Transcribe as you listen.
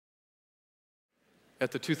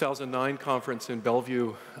At the 2009 conference in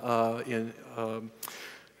Bellevue,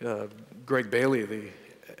 Greg Bailey, the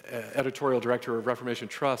editorial director of Reformation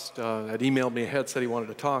Trust, had emailed me ahead, said he wanted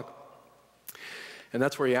to talk. And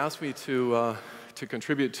that's where he asked me to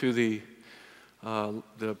contribute to the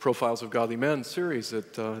Profiles of Godly Men series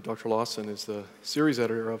that Dr. Lawson is the series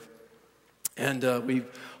editor of. And we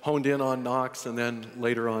honed in on Knox and then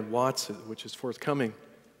later on Watts, which is forthcoming.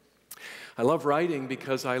 I love writing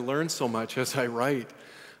because I learn so much as I write.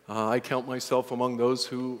 I count myself among those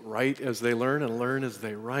who write as they learn and learn as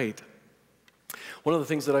they write. One of the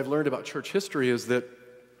things that I've learned about church history is that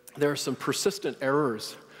there are some persistent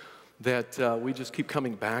errors that we just keep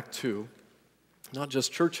coming back to. Not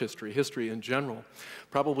just church history, history in general.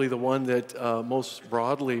 Probably the one that most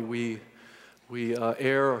broadly we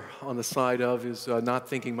err on the side of is not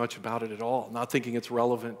thinking much about it at all, not thinking it's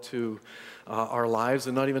relevant to our lives,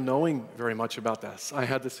 and not even knowing very much about this. I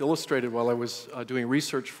had this illustrated while I was doing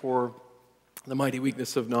research for The Mighty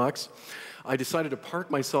Weakness of Knox. I decided to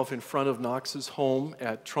park myself in front of Knox's home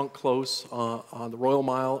at Trunk Close on the Royal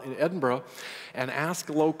Mile in Edinburgh and ask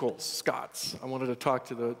locals, Scots. I wanted to talk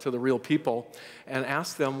to the real people and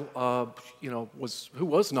ask them, who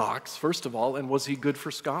was Knox, first of all, and was he good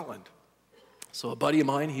for Scotland? So a buddy of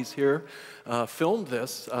mine, he's here, filmed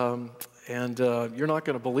this, and you're not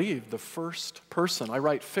going to believe the first person. I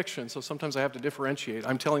write fiction, so sometimes I have to differentiate.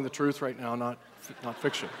 I'm telling the truth right now, not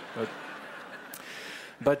fiction.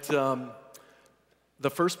 But the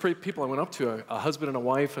first people I went up to, a husband and a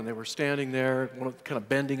wife, and they were standing there, kind of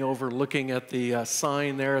bending over, looking at the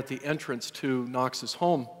sign there at the entrance to Knox's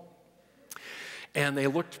home. And they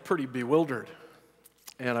looked pretty bewildered.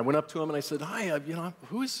 And I went up to him and I said, hi,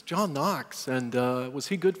 who is John Knox? And was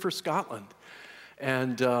he good for Scotland?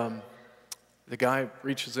 And the guy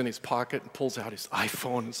reaches in his pocket and pulls out his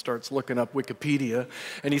iPhone and starts looking up Wikipedia.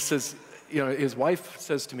 And he says, his wife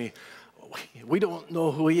says to me, we don't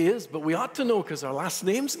know who he is, but we ought to know because our last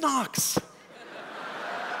name's Knox.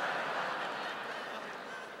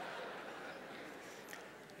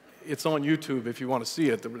 It's on YouTube if you want to see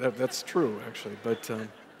it. That's true, actually. But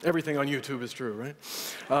everything on YouTube is true, right?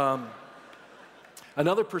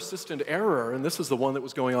 Another persistent error, and this is the one that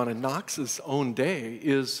was going on in Knox's own day,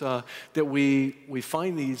 is that we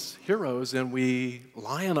find these heroes and we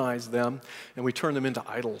lionize them and we turn them into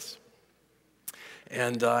idols.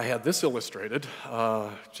 And I had this illustrated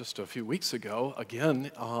just a few weeks ago, again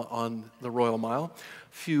on the Royal Mile.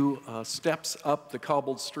 A few steps up the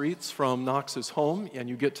cobbled streets from Knox's home, and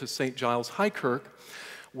you get to St. Giles High Kirk,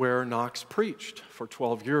 where Knox preached for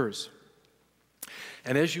 12 years.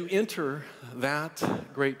 And as you enter that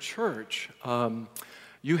great church,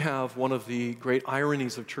 you have one of the great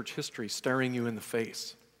ironies of church history staring you in the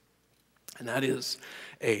face. And that is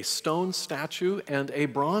a stone statue and a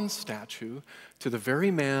bronze statue to the very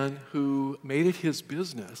man who made it his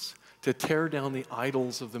business to tear down the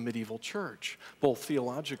idols of the medieval church, both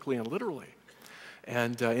theologically and literally.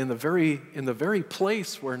 And in the very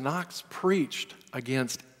place where Knox preached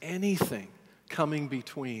against anything coming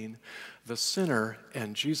between the sinner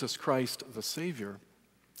and Jesus Christ the Savior,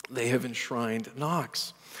 they have enshrined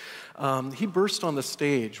Knox. He burst on the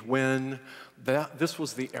stage when this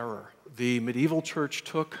was the error. The medieval church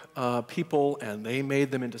took people and they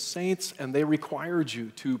made them into saints, and they required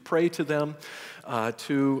you to pray to them,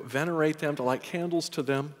 to venerate them, to light candles to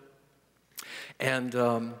them.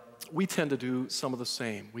 And we tend to do some of the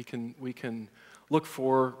same. We can look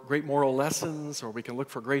for great moral lessons, or we can look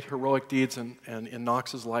for great heroic deeds, and in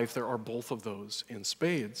Knox's life there are both of those in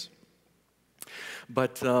spades.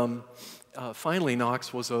 But finally,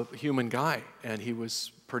 Knox was a human guy, and he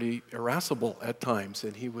was pretty irascible at times,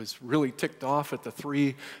 and he was really ticked off at the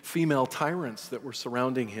 3 female tyrants that were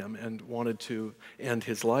surrounding him and wanted to end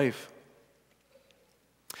his life.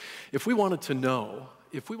 If we wanted to know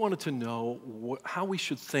how we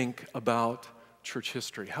should think about church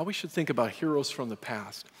history, how we should think about heroes from the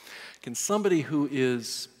past, can somebody who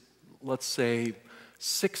is, let's say,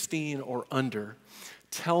 16 or under,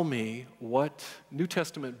 tell me what New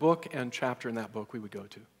Testament book and chapter in that book we would go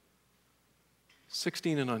to?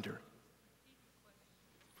 16 and under.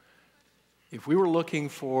 If we were looking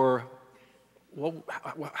for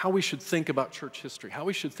how we should think about church history, how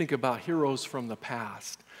we should think about heroes from the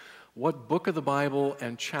past, what book of the Bible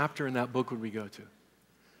and chapter in that book would we go to?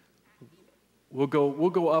 We'll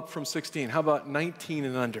go up from 16. How about 19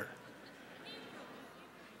 and under?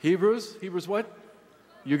 Hebrews? Hebrews what?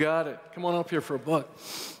 You got it. Come on up here for a book.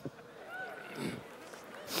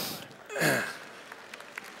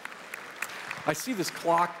 I see this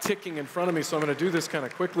clock ticking in front of me, so I'm going to do this kind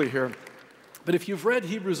of quickly here. But if you've read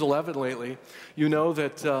Hebrews 11 lately, you know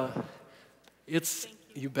that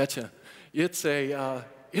You betcha. It's a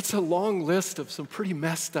long list of some pretty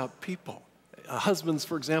messed up people. Husbands,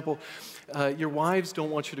 for example, your wives don't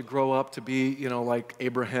want you to grow up to be, like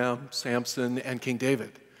Abraham, Samson, and King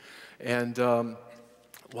David. And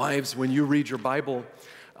wives, when you read your Bible,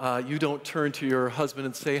 you don't turn to your husband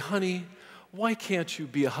and say, honey, why can't you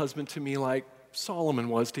be a husband to me like Solomon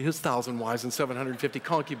was to his 1,000 wives and 750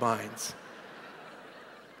 concubines?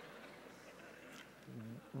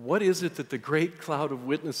 What is it that the great cloud of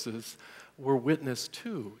witnesses were witness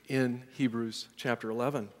to in Hebrews chapter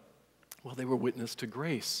 11? Well, they were witness to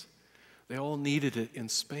grace. They all needed it in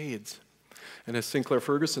spades. And as Sinclair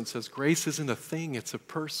Ferguson says, grace isn't a thing, it's a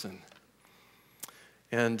person.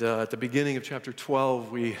 And at the beginning of chapter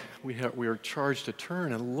 12, we are charged to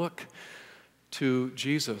turn and look to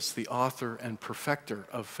Jesus, the author and perfecter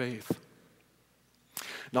of faith.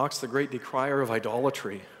 Knox, the great decrier of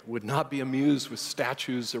idolatry, would not be amused with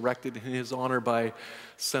statues erected in his honor by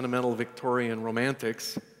sentimental Victorian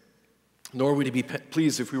romantics, nor would he be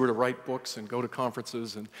pleased if we were to write books and go to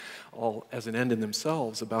conferences and all as an end in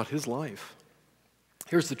themselves about his life.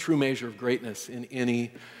 Here's the true measure of greatness in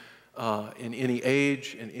any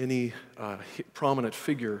age, in any prominent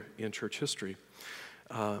figure in church history.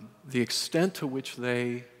 The extent to which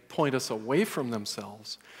they point us away from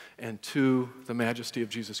themselves and to the majesty of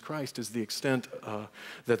Jesus Christ is the extent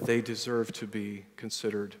that they deserve to be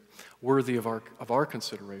considered worthy of our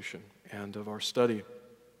consideration and of our study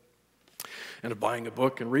and of buying a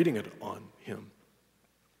book and reading it on him.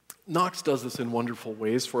 Knox does this in wonderful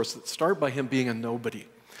ways for us that start by him being a nobody.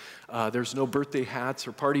 There's no birthday hats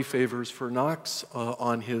or party favors for Knox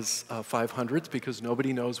on his 500s because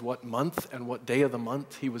nobody knows what month and what day of the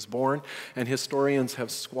month he was born, and historians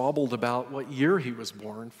have squabbled about what year he was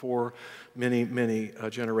born for many, many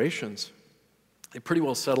generations. They pretty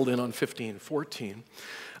well settled in on 1514.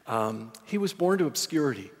 He was born to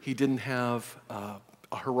obscurity. He didn't have a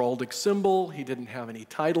heraldic symbol. He didn't have any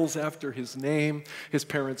titles after his name. His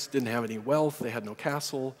parents didn't have any wealth. They had no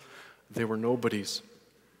castle. They were nobodies.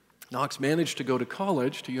 Knox managed to go to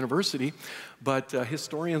college, to university, but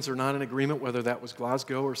historians are not in agreement whether that was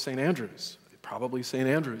Glasgow or St. Andrews. Probably St.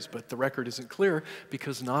 Andrews, but the record isn't clear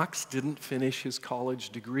because Knox didn't finish his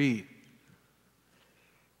college degree.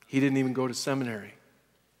 He didn't even go to seminary.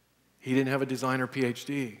 He didn't have a designer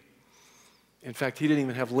PhD. In fact, he didn't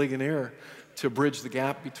even have Ligonier to bridge the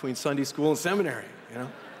gap between Sunday school and seminary,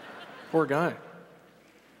 Poor guy.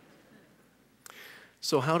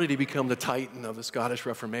 So how did he become the titan of the Scottish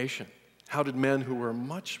Reformation? How did men who were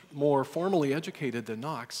much more formally educated than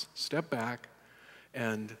Knox step back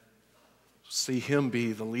and see him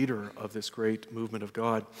be the leader of this great movement of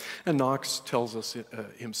God? And Knox tells us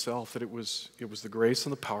himself that it was the grace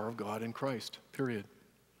and the power of God in Christ, period.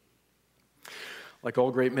 Like all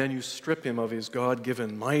great men, you strip him of his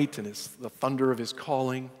God-given might and the thunder of his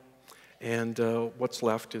calling, and what's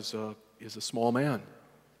left is a small man.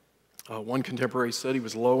 One contemporary said he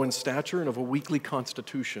was low in stature and of a weakly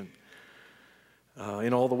constitution.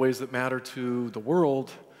 In all the ways that matter to the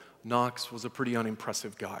world, Knox was a pretty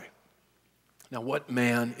unimpressive guy. Now, what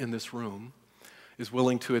man in this room is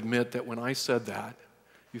willing to admit that when I said that,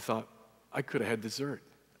 you thought, I could have had dessert?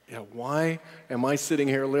 Why am I sitting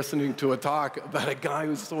here listening to a talk about a guy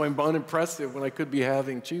who's so unimpressive when I could be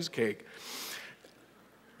having cheesecake?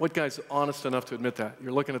 What guy's honest enough to admit that?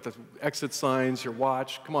 You're looking at the exit signs, your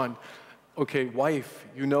watch. Come on. Okay, wife,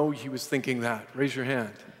 he was thinking that. Raise your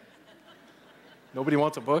hand. Nobody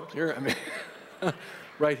wants a book here?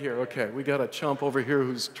 Right here. Okay, we got a chump over here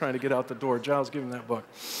who's trying to get out the door. Giles, give him that book.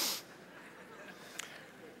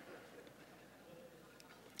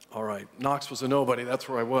 All right, Knox was a nobody, that's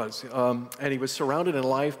where I was. And he was surrounded in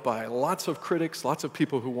life by lots of critics, lots of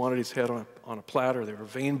people who wanted his head on a platter. They were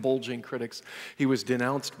vein-bulging critics. He was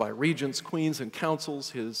denounced by regents, queens, and councils.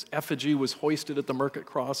 His effigy was hoisted at the Market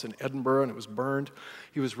Cross in Edinburgh, and it was burned.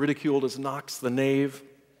 He was ridiculed as Knox the Knave.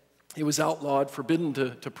 He was outlawed, forbidden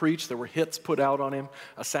to preach. There were hits put out on him,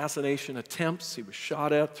 assassination attempts. He was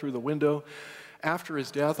shot at through the window. After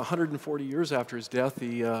his death, 140 years after his death,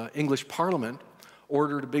 the English Parliament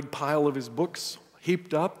ordered a big pile of his books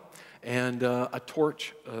heaped up and a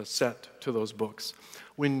torch set to those books.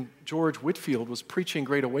 When George Whitefield was preaching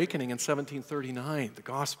Great Awakening in 1739, the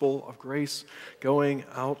gospel of grace going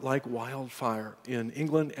out like wildfire in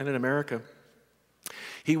England and in America,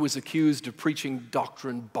 he was accused of preaching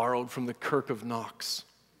doctrine borrowed from the Kirk of Knox.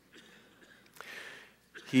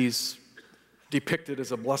 He's depicted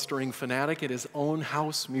as a blustering fanatic at his own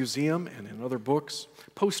house museum and in other books.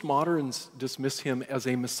 Postmoderns dismiss him as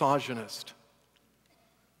a misogynist.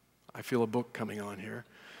 I feel a book coming on here.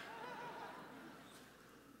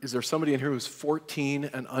 Is there somebody in here who's 14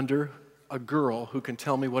 and under, a girl, who can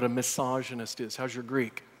tell me what a misogynist is? How's your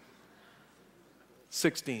Greek?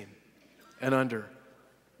 16 and under.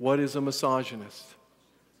 What is a misogynist?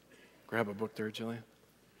 Grab a book there, Jillian.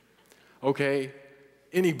 Okay,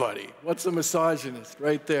 anybody. What's a misogynist?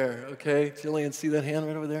 Right there, okay? Jillian, see that hand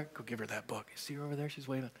right over there? Go give her that book. You see her over there? She's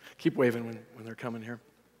waving. Keep waving when they're coming here.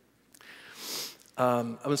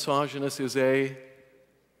 A misogynist is a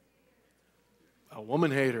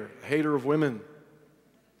woman hater, a hater of women.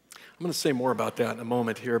 I'm going to say more about that in a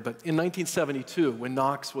moment here, but in 1972, when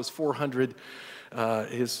Knox was 400,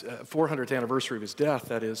 his 400th anniversary of his death,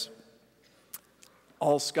 that is,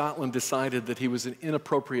 all Scotland decided that he was an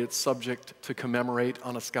inappropriate subject to commemorate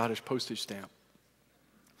on a Scottish postage stamp.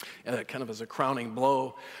 And kind of as a crowning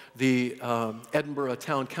blow, the Edinburgh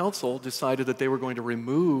Town Council decided that they were going to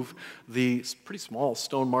remove the pretty small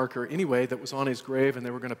stone marker anyway that was on his grave, and they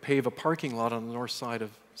were going to pave a parking lot on the north side of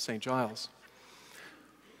St. Giles.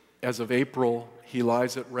 As of April, he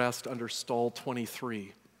lies at rest under stall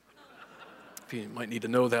 23. You might need to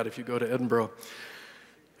know that if you go to Edinburgh.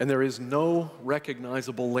 And there is no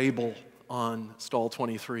recognizable label on stall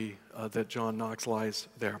 23 that John Knox lies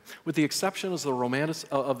there, with the exception of the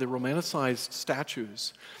romanticized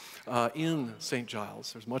statues in St.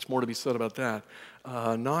 Giles. There's much more to be said about that.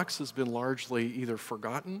 Knox has been largely either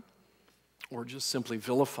forgotten or just simply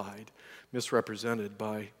vilified, misrepresented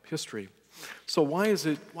by history. So why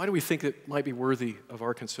do we think it might be worthy of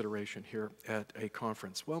our consideration here at a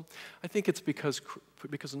conference? Well, I think it's because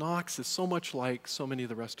Knox is so much like so many of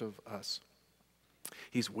the rest of us.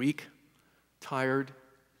 He's weak, tired,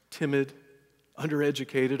 timid,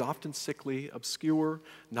 undereducated, often sickly, obscure,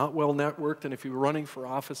 not well networked, and if he were running for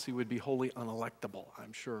office, he would be wholly unelectable,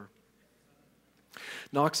 I'm sure.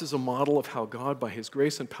 Knox is a model of how God, by his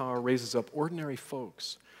grace and power, raises up ordinary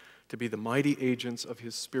folks to be the mighty agents of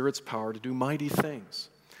his Spirit's power to do mighty things.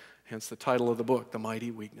 Hence the title of the book, The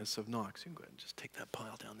Mighty Weakness of Knox. You can go ahead and just take that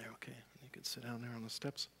pile down there, okay? You can sit down there on the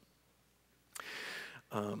steps.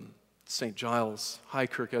 St. Giles, High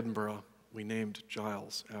Kirk, Edinburgh, we named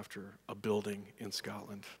Giles after a building in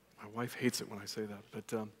Scotland. My wife hates it when I say that,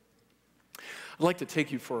 but I'd like to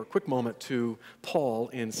take you for a quick moment to Paul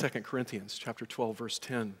in 2 Corinthians chapter 12, verse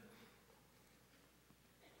 10.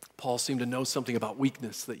 Paul seemed to know something about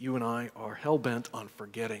weakness that you and I are hell-bent on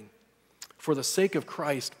forgetting. For the sake of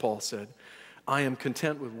Christ, Paul said, I am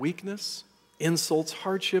content with weakness, insults,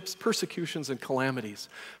 hardships, persecutions, and calamities.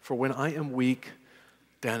 For when I am weak,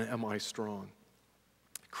 then am I strong.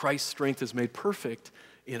 Christ's strength is made perfect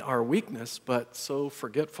in our weakness, but so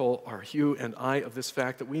forgetful are you and I of this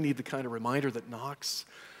fact that we need the kind of reminder that Knox's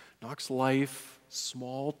life,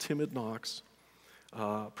 small, timid Knox,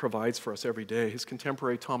 provides for us every day. His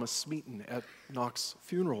contemporary Thomas Smeaton at Knox's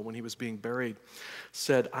funeral when he was being buried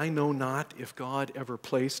said, I know not if God ever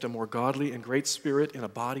placed a more godly and great spirit in a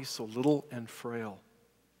body so little and frail.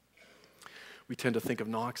 We tend to think of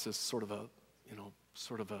Knox as sort of a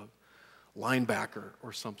linebacker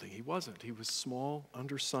or something. He wasn't. He was small,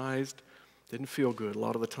 undersized, didn't feel good a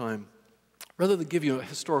lot of the time. Rather than give you a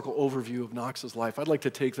historical overview of Knox's life, I'd like to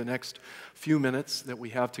take the next few minutes that we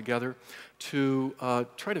have together to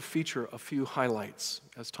try to feature a few highlights,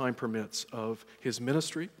 as time permits, of his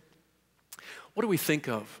ministry. What do we think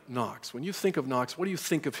of Knox? When you think of Knox, what do you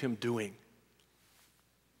think of him doing?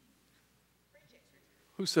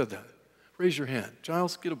 Who said that? Raise your hand.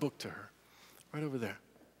 Giles, get a book to her. Right over there.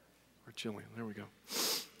 Or Jillian. There we go.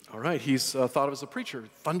 All right. He's thought of as a preacher.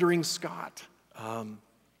 Thundering Scot.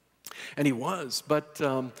 And he was, but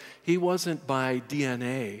he wasn't by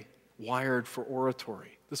DNA wired for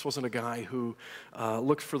oratory. This wasn't a guy who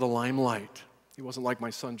looked for the limelight. He wasn't like my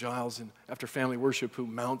son Giles after family worship who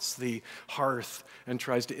mounts the hearth and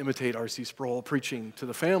tries to imitate R.C. Sproul preaching to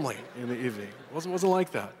the family in the evening. It wasn't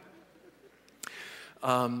like that.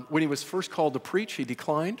 When he was first called to preach, he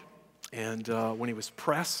declined. And when he was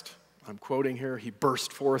pressed, I'm quoting here, he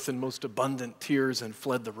burst forth in most abundant tears and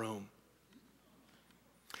fled the room.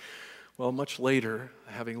 Well, much later,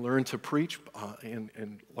 having learned to preach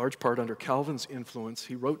in large part under Calvin's influence,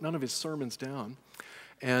 he wrote none of his sermons down.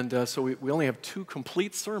 And so we only have 2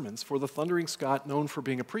 complete sermons for the Thundering Scot, known for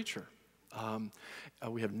being a preacher.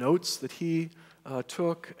 We have notes that he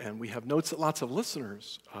took, and we have notes that lots of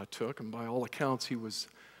listeners took. And by all accounts, he was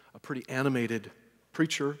a pretty animated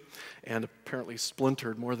preacher and apparently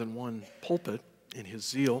splintered more than one pulpit in his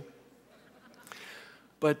zeal.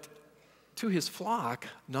 But to his flock,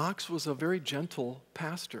 Knox was a very gentle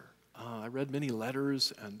pastor. I read many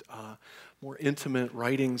letters and more intimate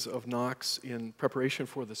writings of Knox in preparation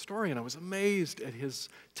for the story, and I was amazed at his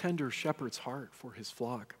tender shepherd's heart for his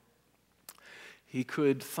flock. he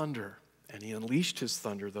could thunder. And he unleashed his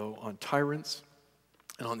thunder, though, on tyrants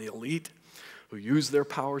and on the elite who used their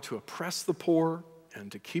power to oppress the poor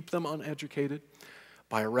and to keep them uneducated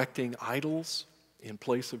by erecting idols in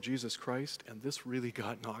place of Jesus Christ. And this really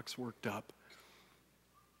got Knox worked up.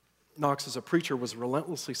 Knox, as a preacher, was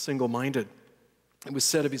relentlessly single-minded. It was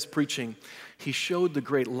said of his preaching, he showed the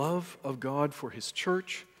great love of God for his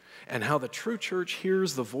church and how the true church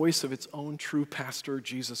hears the voice of its own true pastor,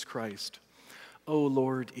 Jesus Christ. O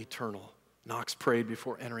Lord eternal, Knox prayed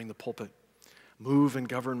before entering the pulpit, move and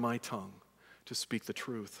govern my tongue to speak the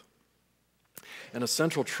truth. And a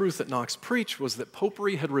central truth that Knox preached was that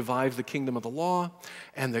popery had revived the kingdom of the law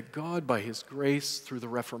and that God, by his grace through the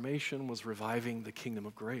Reformation, was reviving the kingdom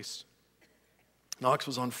of grace. Knox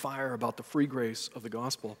was on fire about the free grace of the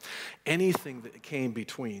gospel. Anything that came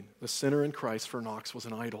between the sinner and Christ for Knox was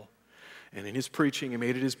an idol. And in his preaching, he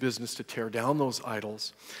made it his business to tear down those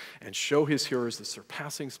idols and show his hearers the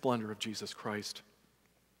surpassing splendor of Jesus Christ.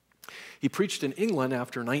 He preached in England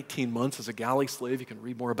after 19 months as a galley slave. You can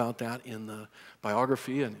read more about that in the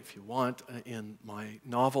biography, and if you want, in my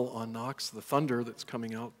novel on Knox, The Thunder, that's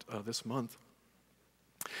coming out this month.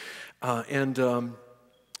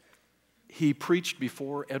 He preached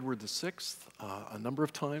before Edward VI a number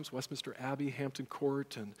of times, Westminster Abbey, Hampton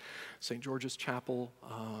Court, and St. George's Chapel,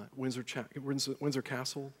 Windsor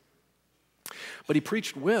Castle. But he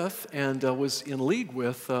preached with and was in league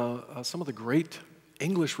with some of the great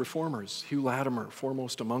English reformers, Hugh Latimer,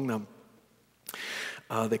 foremost among them.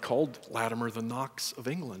 They called Latimer the Knox of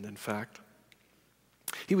England, in fact.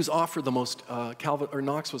 He was offered the most,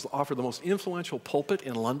 Knox was offered the most influential pulpit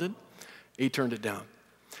in London. He turned it down.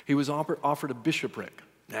 He was offered a bishopric.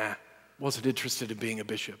 Nah, wasn't interested in being a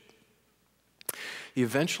bishop.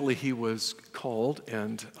 Eventually, he was called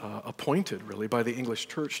and appointed, really, by the English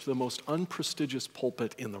church to the most unprestigious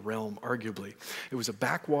pulpit in the realm, arguably. It was a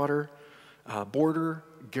backwater, border,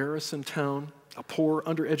 garrison town, a poor,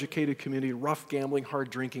 undereducated community, rough gambling, hard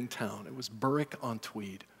drinking town. It was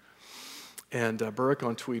Berwick-on-Tweed. And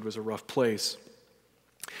Berwick-on-Tweed was a rough place.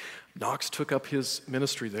 Knox took up his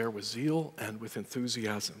ministry there with zeal and with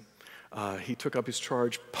enthusiasm. He took up his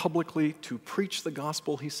charge publicly to preach the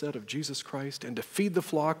gospel, he said, of Jesus Christ, and to feed the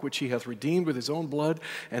flock which he hath redeemed with his own blood,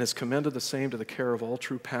 and has commended the same to the care of all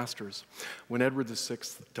true pastors. When Edward VI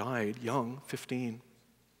died, young, 15,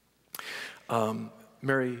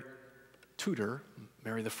 Mary Tudor,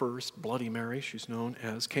 Mary I, Bloody Mary, she's known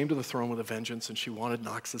as, came to the throne with a vengeance, and she wanted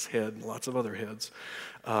Knox's head and lots of other heads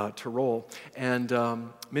to roll. And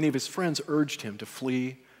many of his friends urged him to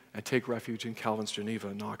flee and take refuge in Calvin's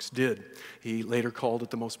Geneva. Knox did. He later called it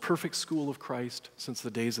the most perfect school of Christ since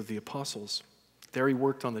the days of the apostles. There he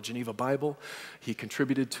worked on the Geneva Bible. He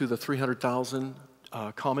contributed to the 300,000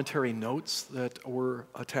 commentary notes that were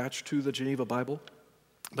attached to the Geneva Bible.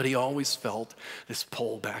 But he always felt this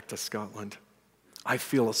pull back to Scotland. I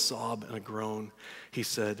feel a sob and a groan, he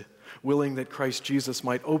said, willing that Christ Jesus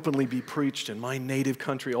might openly be preached in my native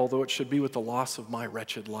country, although it should be with the loss of my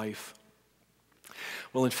wretched life.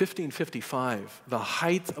 Well, in 1555, the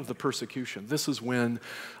height of the persecution, this is when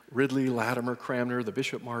Ridley, Latimer, Cranmer, the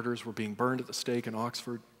bishop martyrs were being burned at the stake in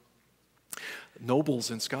Oxford.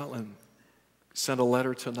 Nobles in Scotland sent a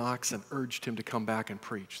letter to Knox and urged him to come back and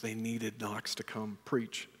preach. They needed Knox to come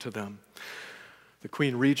preach to them. The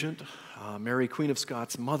Queen Regent, Mary Queen of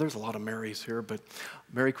Scots' mother, there's a lot of Marys here, but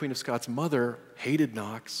Mary Queen of Scots' mother hated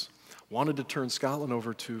Knox, wanted to turn Scotland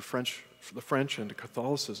over to the French and to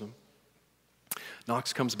Catholicism.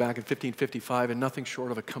 Knox comes back in 1555 and nothing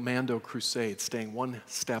short of a commando crusade, staying one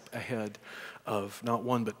step ahead of not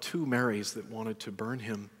one but two Marys that wanted to burn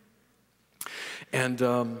him. And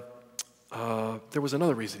there was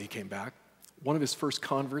another reason he came back. One of his first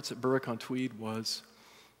converts at Berwick-on-Tweed was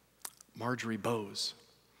Marjorie Bowes,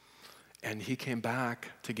 and he came back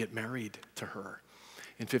to get married to her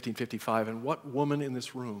in 1555. And what woman in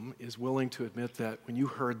this room is willing to admit that when you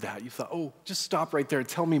heard that, you thought, oh, just stop right there and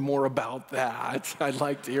tell me more about that. I'd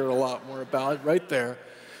like to hear a lot more about it right there.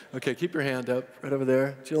 Okay, keep your hand up right over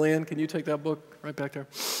there. Jillian, can you take that book right back there?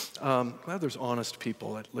 Glad there's honest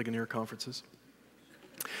people at Ligonier conferences.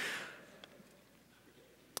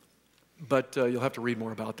 But you'll have to read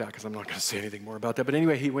more about that because I'm not going to say anything more about that. But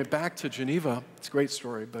anyway, he went back to Geneva. It's a great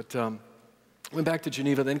story, but went back to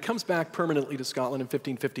Geneva, then comes back permanently to Scotland in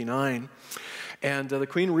 1559. And the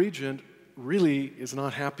Queen Regent really is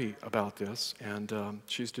not happy about this, and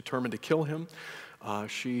she's determined to kill him.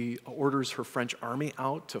 She orders her French army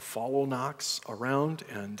out to follow Knox around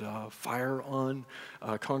and fire on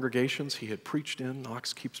congregations he had preached in.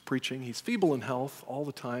 Knox keeps preaching. He's feeble in health all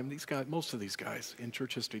the time. Most of these guys in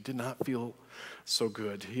church history did not feel so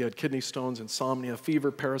good. He had kidney stones, insomnia,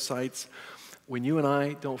 fever, parasites. When you and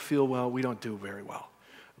I don't feel well, we don't do very well.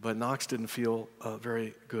 But Knox didn't feel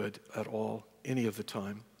very good at all any of the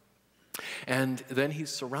time. And then he's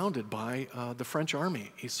surrounded by the French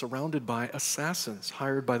army. He's surrounded by assassins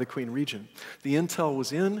hired by the Queen Regent. The intel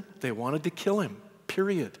was in. They wanted to kill him,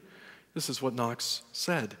 period. This is what Knox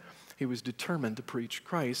said. He was determined to preach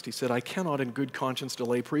Christ. He said, I cannot in good conscience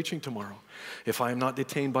delay preaching tomorrow. If I am not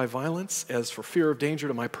detained by violence, as for fear of danger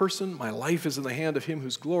to my person, my life is in the hand of him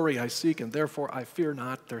whose glory I seek, and therefore I fear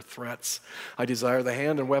not their threats. I desire the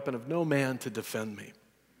hand and weapon of no man to defend me.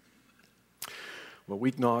 Well,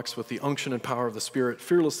 weak Knox, with the unction and power of the Spirit,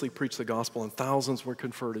 fearlessly preached the gospel, and thousands were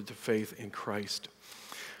converted to faith in Christ.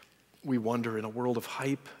 We wonder, in a world of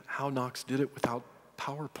hype, how Knox did it without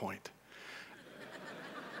PowerPoint.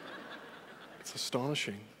 It's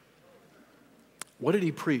astonishing. What did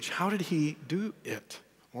he preach? How did he do it?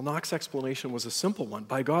 Well, Knox's explanation was a simple one.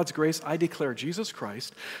 By God's grace, I declare Jesus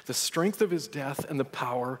Christ, the strength of his death and the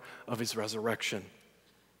power of his resurrection.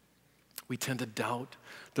 We tend to doubt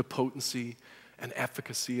the potency and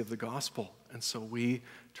efficacy of the gospel, and so we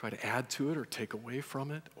try to add to it or take away from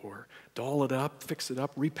it or doll it up, fix it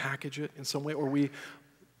up, repackage it in some way, or we,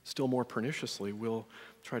 still more perniciously, will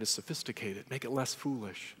try to sophisticate it, make it less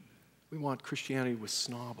foolish. We want Christianity with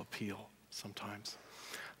snob appeal sometimes.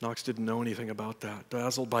 Knox didn't know anything about that.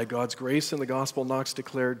 Dazzled by God's grace in the gospel, Knox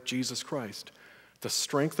declared Jesus Christ, the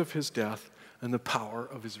strength of his death and the power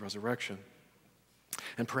of his resurrection.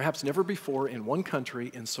 And perhaps never before in one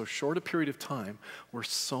country in so short a period of time were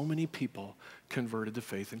so many people converted to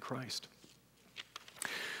faith in Christ.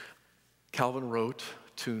 Calvin wrote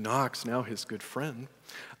to Knox, now his good friend,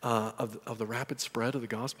 of the rapid spread of the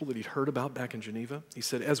gospel that he'd heard about back in Geneva. He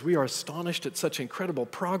said, as we are astonished at such incredible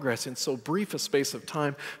progress in so brief a space of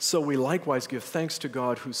time, so we likewise give thanks to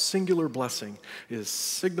God whose singular blessing is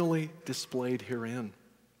signally displayed herein.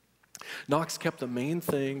 Knox kept the main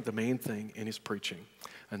thing in his preaching,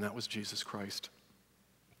 and that was Jesus Christ.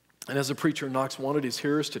 And as a preacher, Knox wanted his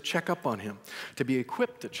hearers to check up on him, to be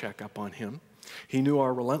equipped to check up on him. He knew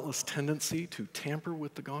our relentless tendency to tamper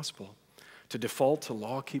with the gospel, to default to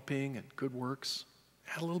law-keeping and good works,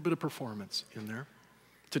 add a little bit of performance in there,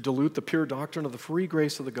 to dilute the pure doctrine of the free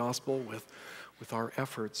grace of the gospel with our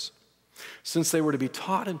efforts. Since they were to be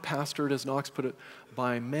taught and pastored, as Knox put it,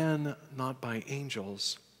 by men, not by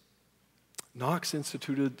angels, Knox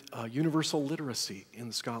instituted universal literacy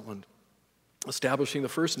in Scotland, establishing the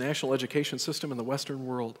first national education system in the Western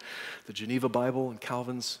world. The Geneva Bible and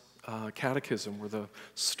Calvin's Catechism were the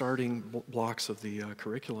starting blocks of the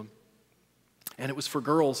curriculum. And it was for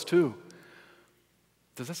girls, too.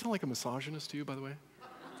 Does that sound like a misogynist to you, by the way?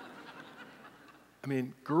 I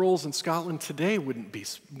mean, girls in Scotland today wouldn't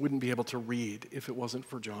be able to read if it wasn't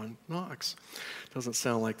for John Knox. Doesn't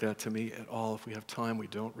sound like that to me at all. If we have time, we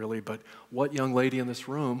don't really. But what young lady in this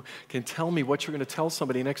room can tell me what you're going to tell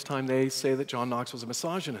somebody next time they say that John Knox was a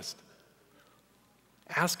misogynist?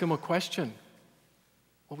 Ask them a question.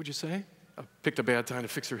 What would you say? I picked a bad time to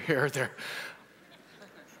fix her hair there.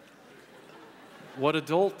 What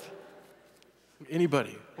adult?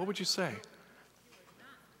 Anybody? What would you say?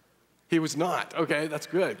 He was not. Okay, that's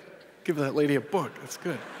good. Give that lady a book. That's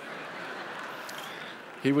good.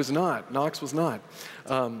 He was not. Knox was not.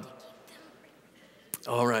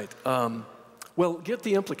 All right. Well, get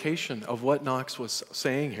the implication of what Knox was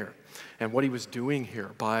saying here and what he was doing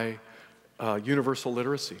here by universal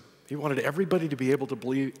literacy. He wanted everybody to be able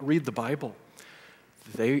to read the Bible.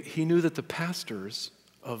 He knew that the pastors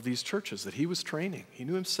of these churches that he was training, he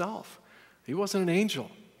knew himself. He wasn't an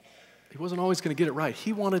angel. He wasn't always going to get it right.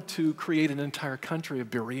 He wanted to create an entire country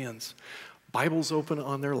of Bereans, Bibles open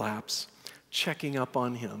on their laps, checking up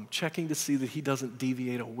on him, checking to see that he doesn't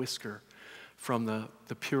deviate a whisker from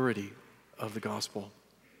the purity of the gospel.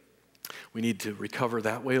 We need to recover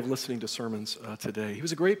that way of listening to sermons today. He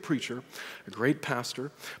was a great preacher, a great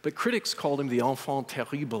pastor, but critics called him the enfant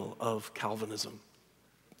terrible of Calvinism.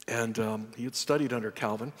 And he had studied under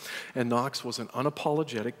Calvin, and Knox was an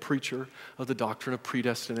unapologetic preacher of the doctrine of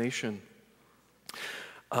predestination.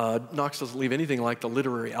 Knox doesn't leave anything like the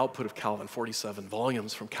literary output of Calvin, 47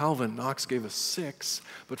 volumes from Calvin. Knox gave us 6,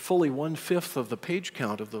 but fully 1/5 of the page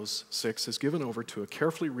count of those 6 is given over to a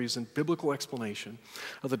carefully reasoned biblical explanation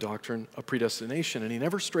of the doctrine of predestination, and he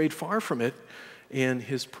never strayed far from it in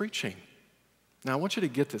his preaching. Now, I want you to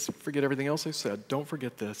get this. Forget everything else I said. Don't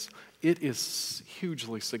forget this. It is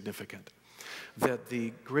hugely significant. that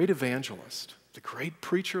the great evangelist, the great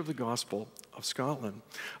preacher of the gospel of Scotland,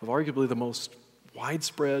 of arguably the most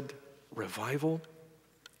widespread revival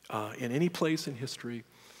in any place in history,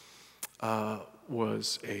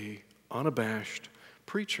 was a unabashed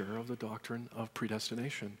preacher of the doctrine of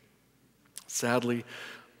predestination. Sadly,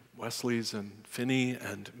 Wesley's and Finney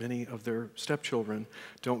and many of their stepchildren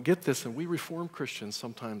don't get this, and we Reformed Christians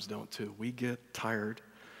sometimes don't too. We get tired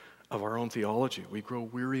of our own theology. We grow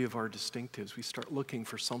weary of our distinctives. We start looking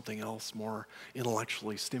for something else more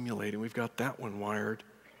intellectually stimulating. We've got that one wired.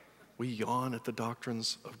 We yawn at the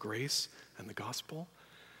doctrines of grace and the gospel.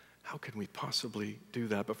 How can we possibly do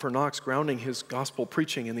that? But for Knox, grounding his gospel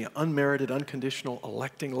preaching in the unmerited, unconditional,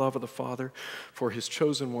 electing love of the Father for his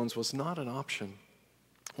chosen ones was not an option.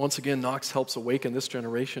 Once again, Knox helps awaken this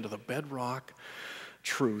generation to the bedrock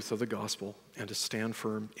truth of the gospel and to stand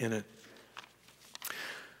firm in it.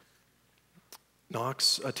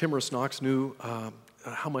 Timorous Knox knew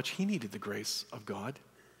how much he needed the grace of God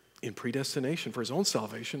in predestination for his own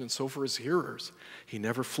salvation and so for his hearers. He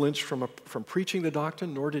never flinched from preaching the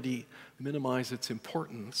doctrine, nor did he minimize its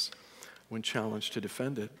importance when challenged to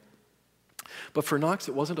defend it. But for Knox,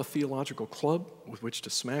 it wasn't a theological club with which to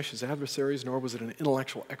smash his adversaries, nor was it an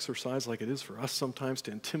intellectual exercise like it is for us sometimes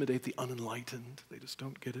to intimidate the unenlightened. They just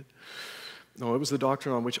don't get it. No, it was the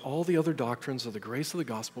doctrine on which all the other doctrines of the grace of the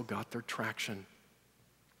gospel got their traction.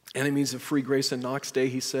 Enemies of free grace in Knox's day,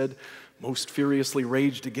 he said, most furiously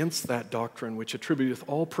raged against that doctrine, which attributeth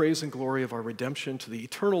all praise and glory of our redemption to the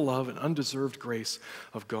eternal love and undeserved grace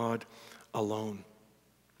of God alone.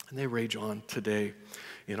 And they rage on today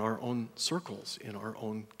in our own circles, in our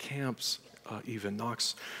own camps even.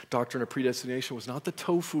 Knox's doctrine of predestination was not the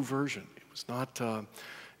tofu version. It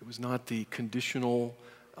was not the conditional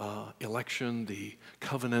election, the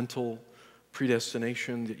covenantal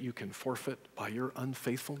predestination that you can forfeit by your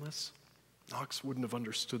unfaithfulness. Knox wouldn't have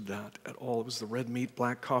understood that at all. It was the red meat,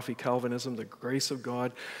 black coffee Calvinism, the grace of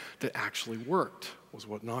God that actually worked, was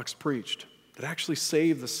what Knox preached. That actually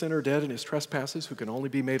saved the sinner dead in his trespasses who can only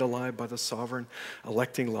be made alive by the sovereign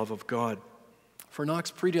electing love of God. For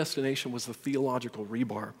Knox, predestination was the theological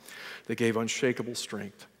rebar that gave unshakable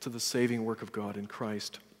strength to the saving work of God in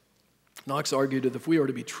Christ. Knox argued that if we are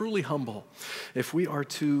to be truly humble, if we are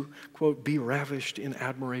to, quote, be ravished in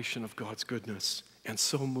admiration of God's goodness and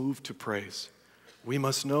so moved to praise, we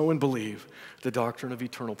must know and believe the doctrine of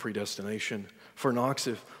eternal predestination. For Knox,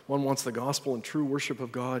 if one wants the gospel and true worship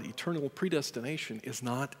of God, eternal predestination is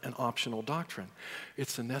not an optional doctrine.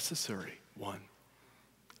 It's a necessary one.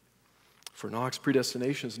 For Knox,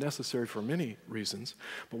 predestination is necessary for many reasons,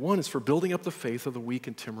 but one is for building up the faith of the weak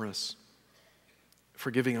and timorous, for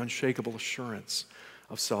giving unshakable assurance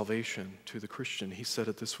of salvation to the Christian. He said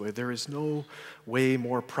it this way: there is no way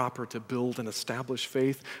more proper to build and establish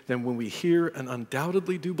faith than when we hear and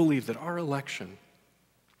undoubtedly do believe that our election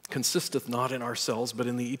consisteth not in ourselves, but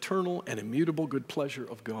in the eternal and immutable good pleasure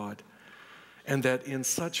of God, and that in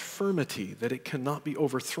such firmity that it cannot be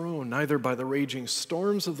overthrown, neither by the raging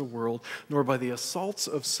storms of the world, nor by the assaults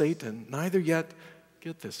of Satan, neither yet,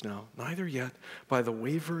 get this now, neither yet by the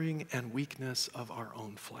wavering and weakness of our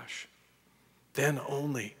own flesh. Then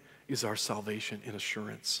only is our salvation in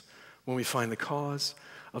assurance, when we find the cause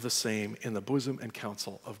of the same in the bosom and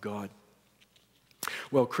counsel of God.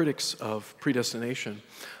 Well, critics of predestination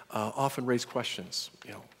often raise questions.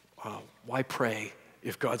 Why pray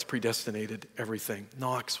if God's predestinated everything?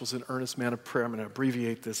 Knox was an earnest man of prayer. I'm going to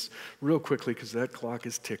abbreviate this real quickly because that clock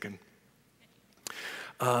is ticking.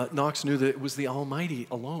 Knox knew that it was the Almighty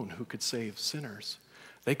alone who could save sinners.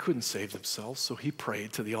 They couldn't save themselves, so he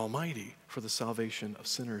prayed to the Almighty for the salvation of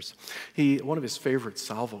sinners. One of his favorite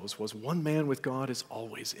salvos was, one man with God is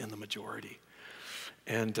always in the majority.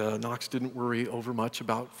 And Knox didn't worry over much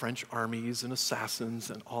about French armies and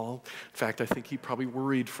assassins and all. In fact, I think he probably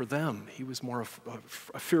worried for them. He was more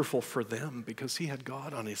fearful for them because he had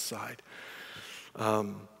God on his side.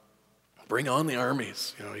 Bring on the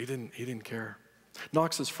armies. He didn't care.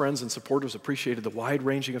 Knox's friends and supporters appreciated the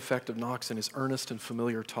wide-ranging effect of Knox in his earnest and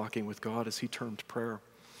familiar talking with God, as he termed prayer.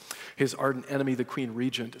 His ardent enemy, the Queen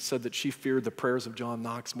Regent, said that she feared the prayers of John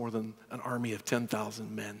Knox more than an army of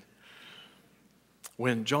 10,000 men.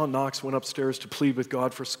 When John Knox went upstairs to plead with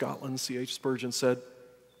God for Scotland, C.H. Spurgeon said,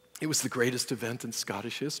 it was the greatest event in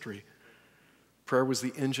Scottish history. Prayer was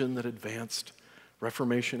the engine that advanced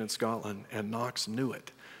Reformation in Scotland, and Knox knew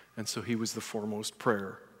it, and so he was the foremost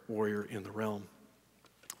prayer warrior in the realm.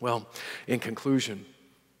 Well, in conclusion,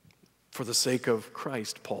 for the sake of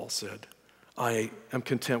Christ, Paul said, I am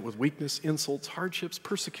content with weakness, insults, hardships,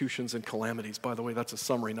 persecutions, and calamities. By the way, that's a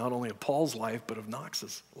summary not only of Paul's life, but of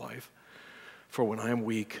Knox's life. For when I am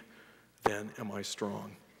weak, then am I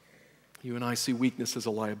strong. You and I see weakness as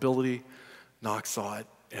a liability. Knox saw it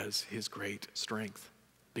as his great strength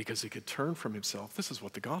because he could turn from himself. This is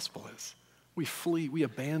what the gospel is. We flee, we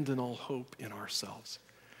abandon all hope in ourselves,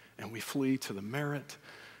 and we flee to the merit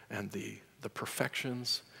and the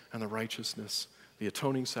perfections and the righteousness, the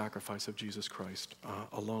atoning sacrifice of Jesus Christ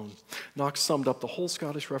alone. Knox summed up the whole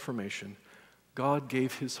Scottish Reformation. God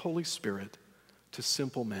gave his Holy Spirit to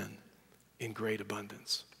simple men in great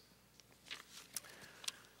abundance.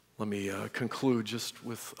 Let me conclude just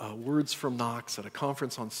with words from Knox at a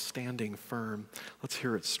conference on standing firm. Let's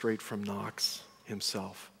hear it straight from Knox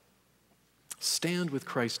himself. Stand with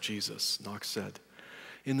Christ Jesus, Knox said,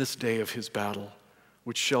 in this day of his battle,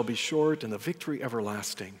 which shall be short and the victory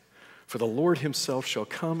everlasting. For the Lord himself shall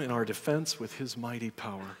come in our defense with his mighty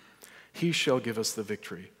power. He shall give us the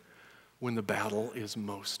victory when the battle is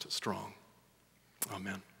most strong.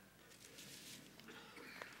 Amen.